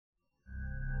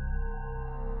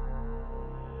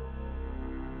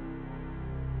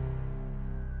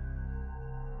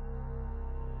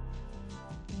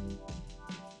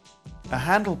A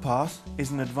handle pass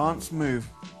is an advanced move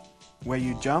where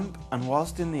you jump and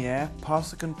whilst in the air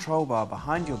pass the control bar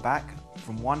behind your back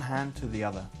from one hand to the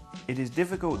other. It is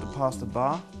difficult to pass the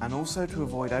bar and also to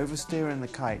avoid oversteering the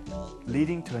kite,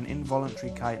 leading to an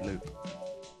involuntary kite loop.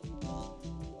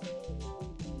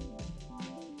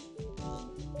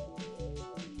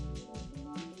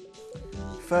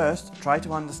 First, try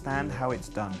to understand how it's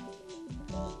done.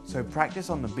 So practice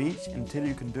on the beach until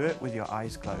you can do it with your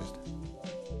eyes closed.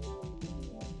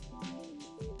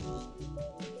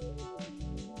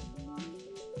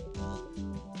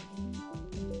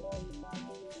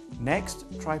 Next,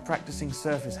 try practicing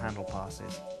surface handle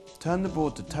passes. Turn the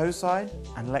board to toe side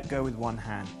and let go with one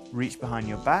hand. Reach behind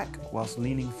your back whilst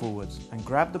leaning forwards and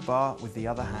grab the bar with the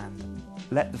other hand.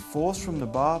 Let the force from the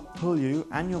bar pull you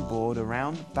and your board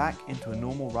around back into a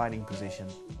normal riding position.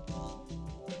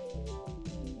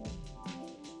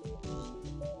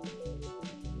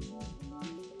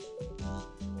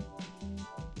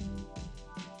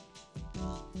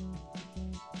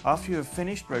 After you have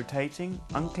finished rotating,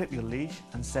 unclip your leash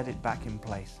and set it back in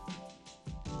place.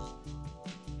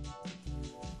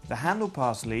 The handle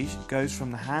pass leash goes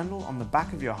from the handle on the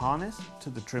back of your harness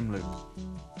to the trim loop.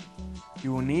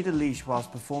 You will need a leash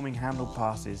whilst performing handle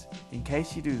passes in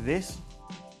case you do this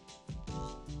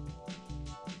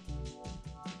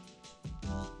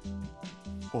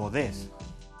or this.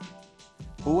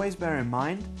 Always bear in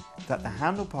mind that the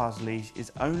handle pass leash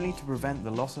is only to prevent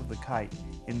the loss of the kite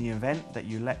in the event that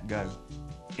you let go.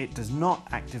 It does not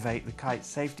activate the kite's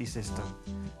safety system,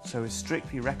 so is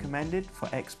strictly recommended for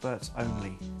experts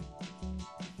only.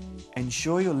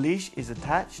 Ensure your leash is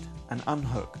attached and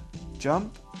unhook.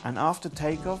 Jump and after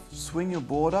takeoff, swing your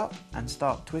board up and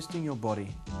start twisting your body.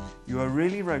 You are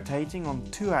really rotating on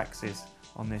two axes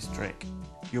on this trick.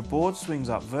 Your board swings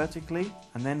up vertically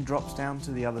and then drops down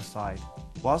to the other side.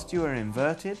 Whilst you are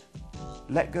inverted,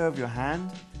 let go of your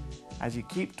hand as you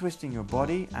keep twisting your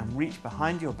body and reach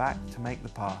behind your back to make the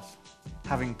pass.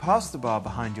 Having passed the bar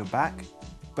behind your back,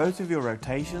 both of your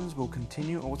rotations will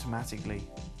continue automatically.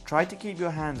 Try to keep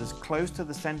your hands as close to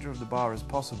the center of the bar as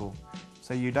possible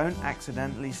so you don't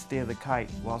accidentally steer the kite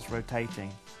whilst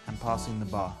rotating and passing the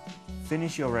bar.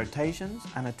 Finish your rotations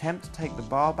and attempt to take the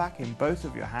bar back in both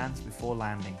of your hands before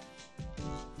landing.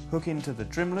 Hook into the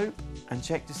trim loop and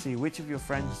check to see which of your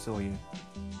friends saw you.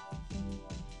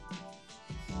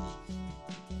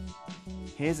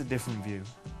 Here's a different view.